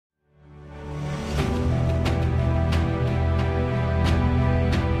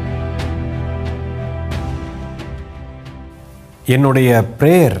என்னுடைய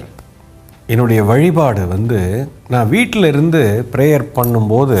ப்ரேயர், என்னுடைய வழிபாடு வந்து நான் வீட்டில் இருந்து ப்ரேயர்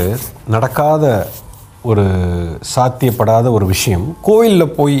பண்ணும்போது நடக்காத ஒரு சாத்தியப்படாத ஒரு விஷயம்,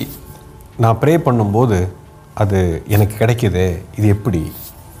 கோயிலில் போய் நான் ப்ரே பண்ணும்போது அது எனக்கு கிடைக்குது. இது எப்படி?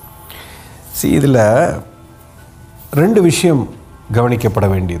 இதில் 2 விஷயம் கவனிக்கப்பட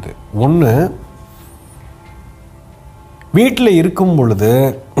வேண்டியது. ஒன்று, வீட்டில் இருக்கும் பொழுது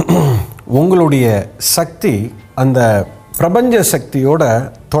உங்களுடைய சக்தி அந்த பிரபஞ்ச சக்தியோட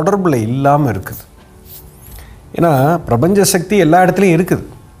தொடர்பில் இல்லாமல் இருக்குது. ஏன்னா பிரபஞ்ச சக்தி எல்லா இடத்துலையும் இருக்குது.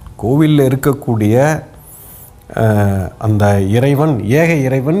 கோவிலில் இருக்கக்கூடிய அந்த இறைவன், ஏக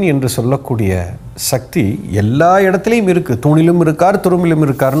இறைவன் என்று சொல்லக்கூடிய சக்தி எல்லா இடத்துலையும் இருக்குது. தூணிலும் இருக்கார், துரும்பிலும்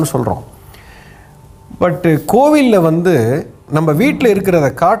இருக்காருன்னு சொல்கிறோம். பட்டு கோவிலில் வந்து நம்ம வீட்டில் இருக்கிறத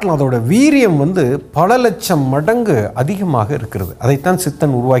காட்டிலும் அதோட வீரியம் வந்து பல லட்சம் மடங்கு அதிகமாக இருக்கிறது. அதைத்தான்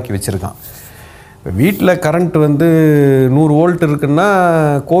சித்தன் உருவாக்கி வச்சுருக்கான். இப்போ வீட்டில் கரண்ட் வந்து 100 வோல்ட் இருக்குன்னா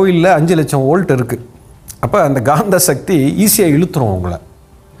கோவிலில் 5 லட்சம் வோல்ட் இருக்குது. அப்போ அந்த காந்த சக்தி ஈஸியாக இழுத்துரும் உங்களை.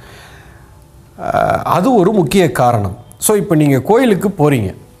 அது ஒரு முக்கிய காரணம். ஸோ இப்போ நீங்கள் கோயிலுக்கு போகிறீங்க,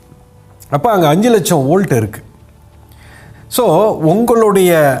 அப்போ அங்கே 5 லட்சம் வோல்ட் இருக்குது. ஸோ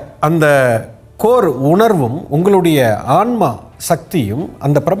உங்களுடைய அந்த கோர் உணர்வும் உங்களுடைய ஆன்மா சக்தியும்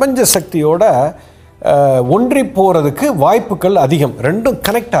அந்த பிரபஞ்ச சக்தியோட ஒன்றி போகிறதுக்கு வாய்ப்புகள் அதிகம். ரெண்டும்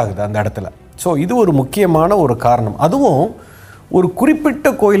கனெக்ட் ஆகுது அந்த இடத்துல. ஸோ இது ஒரு முக்கியமான ஒரு காரணம். அதுவும் ஒரு குறிப்பிட்ட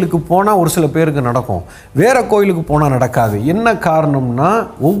கோயிலுக்கு போனால் ஒரு சில பேருக்கு நடக்கும், வேறு கோயிலுக்கு போனால் நடக்காது. என்ன காரணம்னா,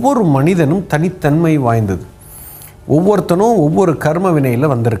 ஒவ்வொரு மனிதனும் தனித்தன்மை வாய்ந்தது. ஒவ்வொருத்தனும் ஒவ்வொரு கர்ம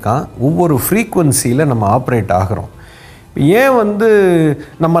வினையில் வந்திருக்கான். ஒவ்வொரு ஃப்ரீக்குவன்சியில் நம்ம ஆப்ரேட் ஆகிறோம். ஏன் வந்து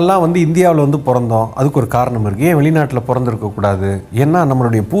நம்மெல்லாம் வந்து இந்தியாவில் வந்து பிறந்தோம், அதுக்கு ஒரு காரணம் இருக்குது. ஏன் வெளிநாட்டில் பிறந்திருக்கக்கூடாது? ஏன்னா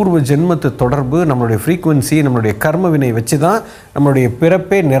நம்மளுடைய பூர்வ ஜென்மத்து தொடர்பு, நம்மளுடைய ஃப்ரீக்குவன்சி, நம்மளுடைய கர்ம வினை வச்சு தான் நம்மளுடைய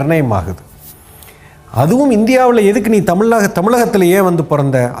பிறப்பே நிர்ணயமாகுது. அதுவும் இந்தியாவில் எதுக்கு நீ தமிழகத்தில் ஏன் வந்து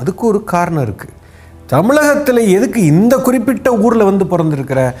பிறந்த? அதுக்கு ஒரு காரணம் இருக்குது. தமிழகத்தில் எதுக்கு இந்த குறிப்பிட்ட ஊரில் வந்து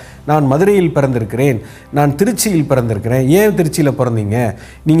பிறந்திருக்கிற? நான் மதுரையில் பிறந்திருக்கிறேன், நான் திருச்சியில் பிறந்திருக்கிறேன். ஏன் திருச்சியில் பிறந்தீங்க?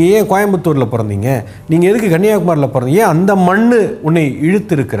 நீங்கள் ஏன் கோயம்புத்தூரில் பிறந்தீங்க? நீங்கள் எதுக்கு கன்னியாகுமரியில் பிறந்தீங்க? ஏன் அந்த மண் உன்னை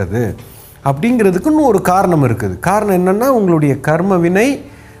இழுத்து இருக்கிறது? அப்படிங்கிறதுக்குன்னு ஒரு காரணம் இருக்குது. காரணம் என்னென்னா, உங்களுடைய கர்ம வினை,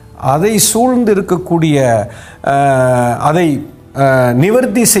 அதை சூழ்ந்து இருக்கக்கூடிய அதை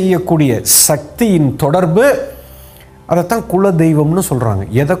நிவர்த்தி செய்யக்கூடிய சக்தியின் தொடர்பு. அதைத்தான் குல தெய்வம்னு சொல்கிறாங்க.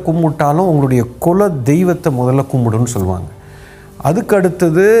 எதை கும்பிட்டாலும் உங்களுடைய குல தெய்வத்தை முதல்ல கும்பிடுன்னு சொல்லுவாங்க. அதுக்கு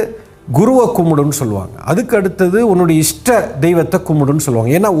அடுத்தது குருவை கும்பிடுன்னு சொல்லுவாங்க. அதுக்கு அடுத்தது உன்னுடைய இஷ்ட தெய்வத்தை கும்பிடுன்னு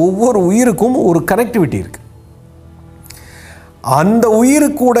சொல்லுவாங்க. ஏன்னா ஒவ்வொரு உயிருக்கும் ஒரு கனெக்டிவிட்டி இருக்குது. அந்த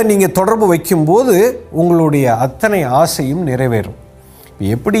உயிருக்கூட நீங்கள் தொடர்பு வைக்கும்போது உங்களுடைய அத்தனை ஆசையும் நிறைவேறும்.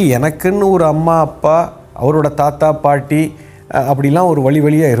 எப்படி எனக்குன்னு ஒரு அம்மா அப்பா, அவரோட தாத்தா பாட்டி அப்படிலாம் ஒரு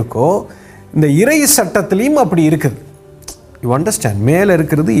வழியாக இருக்கோ, இந்த இறை சட்டத்துலேயும் அப்படி இருக்குது. You understand? மேலே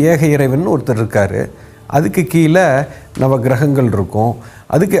இருக்கிறது ஏக இறைவன் ஒருத்தர் இருக்கார், அதுக்கு கீழே நவ கிரகங்கள் இருக்கும்,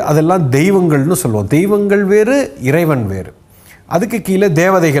 அதெல்லாம் தெய்வங்கள்னு சொல்லுவோம். தெய்வங்கள் வேறு, இறைவன் வேறு. அதுக்கு கீழே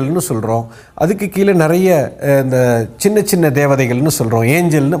தேவதைகள்னு சொல்கிறோம். அதுக்கு கீழே நிறைய இந்த சின்ன சின்ன தேவதைகள்னு சொல்கிறோம்,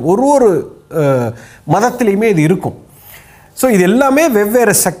 ஏஞ்சல்னு. ஒரு மதத்துலேயுமே இது இருக்கும். ஸோ இது எல்லாமே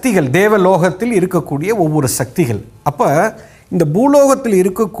வெவ்வேறு சக்திகள், தேவலோகத்தில் இருக்கக்கூடிய ஒவ்வொரு சக்திகள். அப்போ இந்த பூலோகத்தில்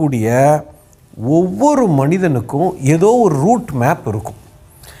இருக்கக்கூடிய ஒவ்வொரு மனிதனுக்கும் ஏதோ ஒரு ரூட் மேப் இருக்கும்.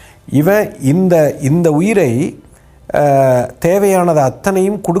 இவன் இந்த உயிரை தேவையானதை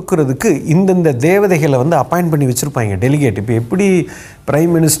அத்தனையும் கொடுக்கறதுக்கு இந்தந்த தேவதைகளை வந்து அப்பாயிண்ட் பண்ணி வச்சுருப்பாங்க, டெலிகேட். இப்போ எப்படி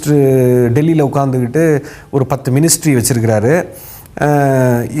பிரைம் மினிஸ்டர் டெல்லியில் உட்காந்துக்கிட்டு ஒரு 10 மினிஸ்ட்ரி வச்சுருக்கிறாரு,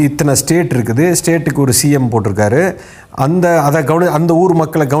 இத்தனை ஸ்டேட் இருக்குது, ஸ்டேட்டுக்கு ஒரு சிஎம் போட்டிருக்காரு, அந்த ஊர்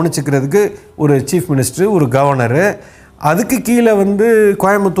மக்களை கவனிச்சுக்கிறதுக்கு ஒரு சீஃப் மினிஸ்டர், ஒரு கவர்னரு. அதுக்கு கீழே வந்து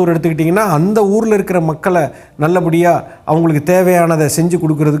கோயம்புத்தூர் எடுத்துக்கிட்டிங்கன்னா அந்த ஊரில் இருக்கிற மக்களை நல்லபடியாக அவங்களுக்கு தேவையானதை செஞ்சு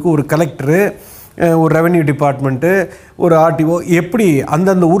கொடுக்கறதுக்கு ஒரு கலெக்டரு, ஒரு ரெவென்யூ டிபார்ட்மெண்ட்டு, ஒரு ஆர்டிஓ, எப்படி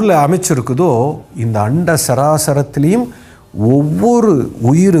அந்தந்த ஊரில் அமைச்சிருக்குதோ, இந்த அண்ட சராசரத்துலேயும் ஒவ்வொரு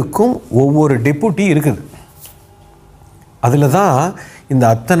உயிருக்கும் ஒவ்வொரு டெபுட்டி இருக்குது. அதில் தான் இந்த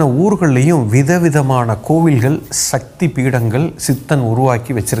அத்தனை ஊர்கள்லேயும் விதவிதமான கோவில்கள், சக்தி பீடங்கள் சித்தன்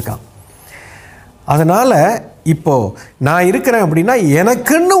உருவாக்கி வச்சுருக்கான். அதனால் இப்போது நான் இருக்கிறேன் அப்படின்னா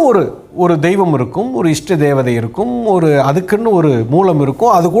எனக்குன்னு ஒரு தெய்வம் இருக்கும், ஒரு இஷ்ட தேவதை இருக்கும், அதுக்குன்னு ஒரு மூலம்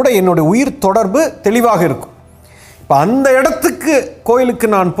இருக்கும், அது கூட என்னுடைய உயிர் தொடர்பு தெளிவாக இருக்கும். இப்போ அந்த இடத்துக்கு கோயிலுக்கு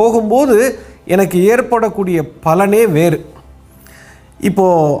நான் போகும்போது எனக்கு ஏற்படக்கூடிய பலனே வேறு.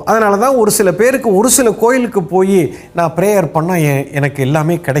 இப்போது அதனால தான் ஒரு சில பேருக்கு ஒரு சில கோயிலுக்கு போய் நான் ப்ரேயர் பண்ணால் எனக்கு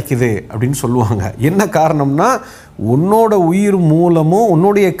எல்லாமே கிடைக்குது அப்படின்னு சொல்லுவாங்க. என்ன காரணம்னா, உன்னோட உயிர் மூலமும்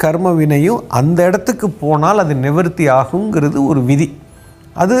உன்னுடைய கர்ம வினையும் அந்த இடத்துக்கு போனால் அது நிவர்த்தி ஆகுங்கிறது ஒரு விதி.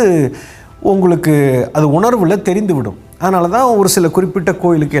 அது உங்களுக்கு அது உணர்வில் தெரிந்துவிடும். அதனால தான் ஒரு சில குறிப்பிட்ட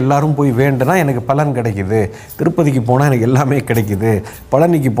கோயிலுக்கு எல்லாரும் போய் வேண்டுனா எனக்கு பலன் கிடைக்குது, திருப்பதிக்கு போனால் எனக்கு எல்லாமே கிடைக்குது,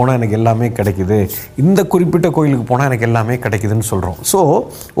 பழனிக்கு போனால் எனக்கு எல்லாமே கிடைக்குது, இந்த குறிப்பிட்ட கோயிலுக்கு போனால் எனக்கு எல்லாமே கிடைக்குதுன்னு சொல்கிறோம். ஸோ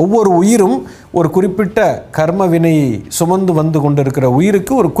ஒவ்வொரு உயிரும் ஒரு குறிப்பிட்ட கர்ம வினை சுமந்து வந்து கொண்டு இருக்கிற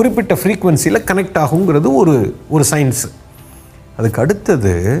உயிருக்கு ஒரு குறிப்பிட்ட ஃப்ரீக்குவென்சியில் கனெக்ட் ஆகுங்கிறது ஒரு சயின்ஸு. அதுக்கு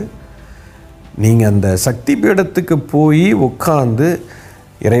அடுத்தது, நீங்கள் அந்த சக்தி பீடத்துக்கு போய் உட்காந்து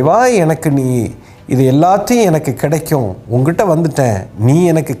இறைவா எனக்கு நீ இது எல்லாத்தையும் எனக்கு கிடைக்கும், உங்ககிட்ட வந்துட்டேன், நீ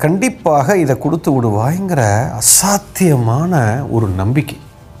எனக்கு கண்டிப்பாக இதை கொடுத்து விடுவாய்ங்கிற அசாத்தியமான ஒரு நம்பிக்கை,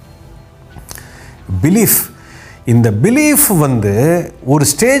 பிலீஃப். இந்த பிலீஃப் வந்து ஒரு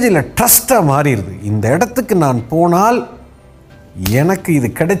ஸ்டேஜில் ட்ரஸ்ட்டாக மாறிடுது. இந்த இடத்துக்கு நான் போனால் எனக்கு இது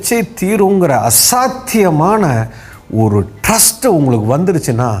கிடைச்சே தீருங்கிற அசாத்தியமான ஒரு ட்ரஸ்ட்டு உங்களுக்கு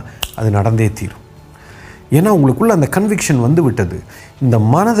வந்துருச்சுன்னா அது நடந்தே தீரும். ஏன்னா உங்களுக்குள்ள அந்த கன்விக்ஷன் வந்து விட்டது. இந்த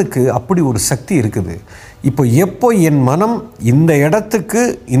மனதுக்கு அப்படி ஒரு சக்தி இருக்குது. எப்போ என் மனம் இந்த இடத்துக்கு,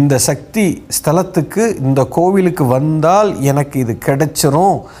 இந்த சக்தி ஸ்தலத்துக்கு, இந்த கோவிலுக்கு வந்தால் எனக்கு இது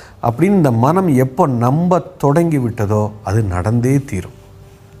கிடைச்சிரும் அப்படின்னு இந்த மனம் எப்போ நம்ப தொடங்கி விட்டதோ அது நடந்தே தீரும்.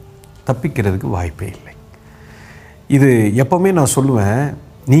 தப்பிக்கிறதுக்கு வாய்ப்பே இல்லை. இது எப்போவுமே நான் சொல்லுவேன்,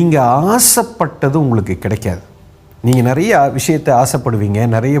 நீங்கள் ஆசைப்பட்டது உங்களுக்கு கிடைக்காது. நீங்கள் நிறைய விஷயத்தை ஆசைப்படுவீங்க,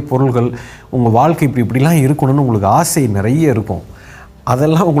 நிறைய பொருள்கள், உங்கள் வாழ்க்கை இப்படிலாம் இருக்கணும்னு உங்களுக்கு ஆசை நிறைய இருக்கும்.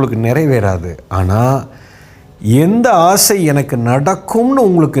 அதெல்லாம் உங்களுக்கு நிறைவேறாது. ஆனால் எந்த ஆசை எனக்கு நடக்கும்னு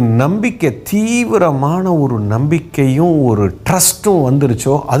உங்களுக்கு நம்பிக்கை, தீவிரமான ஒரு நம்பிக்கையும் ஒரு ட்ரஸ்ட்டும்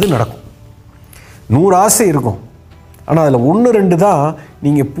வந்துருச்சோ அது நடக்கும். 100 ஆசை இருக்கும், ஆனால் அதில் 1-2 தான்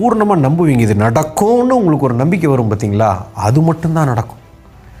நீங்கள் பூர்ணமாக நம்புவீங்க. இது நடக்கும்னு உங்களுக்கு ஒரு நம்பிக்கை வரும் பார்த்தீங்களா, அது மட்டும்தான் நடக்கும்.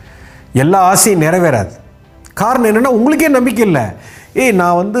 எல்லா ஆசையும் நிறைவேறாது. காரணம் என்னென்னா உங்களுக்கே நம்பிக்கை இல்லை.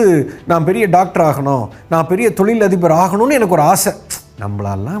 நான் பெரிய டாக்டர் ஆகணும், நான் பெரிய தொழில் அதிபர் ஆகணும்னு எனக்கு ஒரு ஆசை.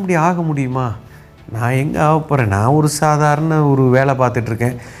 நம்மளாலாம் அப்படி ஆக முடியுமா? நான் எங்கே ஆக போகிறேன்? நான் ஒரு சாதாரண ஒரு வேலை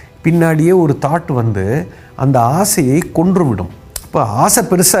பார்த்துட்ருக்கேன். பின்னாடியே ஒரு தாட் வந்து அந்த ஆசையை கொன்று விடும். இப்போ ஆசை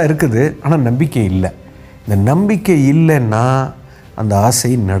பெருசாக இருக்குது, ஆனால் நம்பிக்கை இல்லை. இந்த நம்பிக்கை இல்லைன்னா அந்த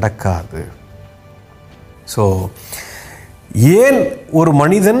ஆசை நடக்காது. ஸோ ஏன் ஒரு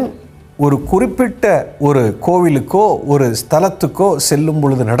மனிதன் ஒரு குறிப்பிட்ட ஒரு கோவிலுக்கோ ஒரு ஸ்தலத்துக்கோ செல்லும்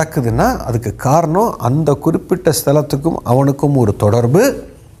பொழுது நடக்குதுன்னா அதுக்கு காரணம் அந்த குறிப்பிட்ட ஸ்தலத்துக்கும் அவனுக்கும் ஒரு தொடர்பு.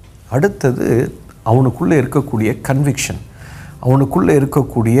 அடுத்தது அவனுக்குள்ளே இருக்கக்கூடிய கன்விக்ஷன், அவனுக்குள்ளே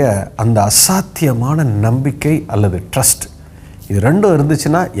இருக்கக்கூடிய அந்த அசாத்தியமான நம்பிக்கை அல்லது ட்ரஸ்ட். இது ரெண்டும்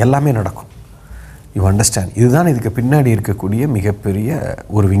இருந்துச்சுன்னா எல்லாமே நடக்கும். You understand? இதுதான் இதுக்கு பின்னாடி இருக்கக்கூடிய மிகப்பெரிய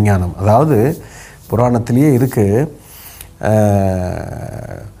ஒரு விஞ்ஞானம். அதாவது புராணத்திலேயே இருக்குது,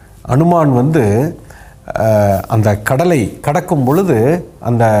 அனுமான் வந்து அந்த கடலை கடக்கும் பொழுது,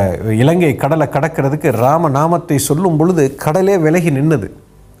 அந்த இலங்கை கடலை கடக்கிறதுக்கு ராம நாமத்தை சொல்லும் பொழுது கடலே விலகி நின்னுது.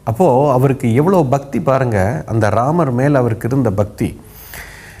 அப்போது அவருக்கு எவ்வளோ பக்தி பாருங்கள், அந்த ராமர் மேல் அவருக்கு இருந்த பக்தி.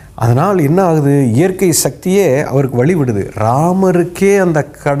 அதனால் என்ன ஆகுது, இயற்கை சக்தியே அவருக்கு வழிவிடுது. ராமருக்கே அந்த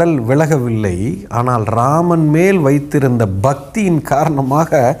கடல் விலகவில்லை, ஆனால் ராமன் மேல் வைத்திருந்த பக்தியின்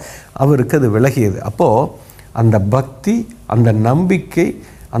காரணமாக அவருக்கு அது விலகியது. அப்போது அந்த பக்தி, அந்த நம்பிக்கை,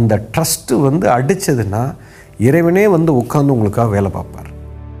 அந்த ட்ரஸ்ட்டு வந்து அடித்ததுன்னா இறைவனே வந்து உட்கார்ந்து உங்களுக்காக வேலை பார்ப்பார்.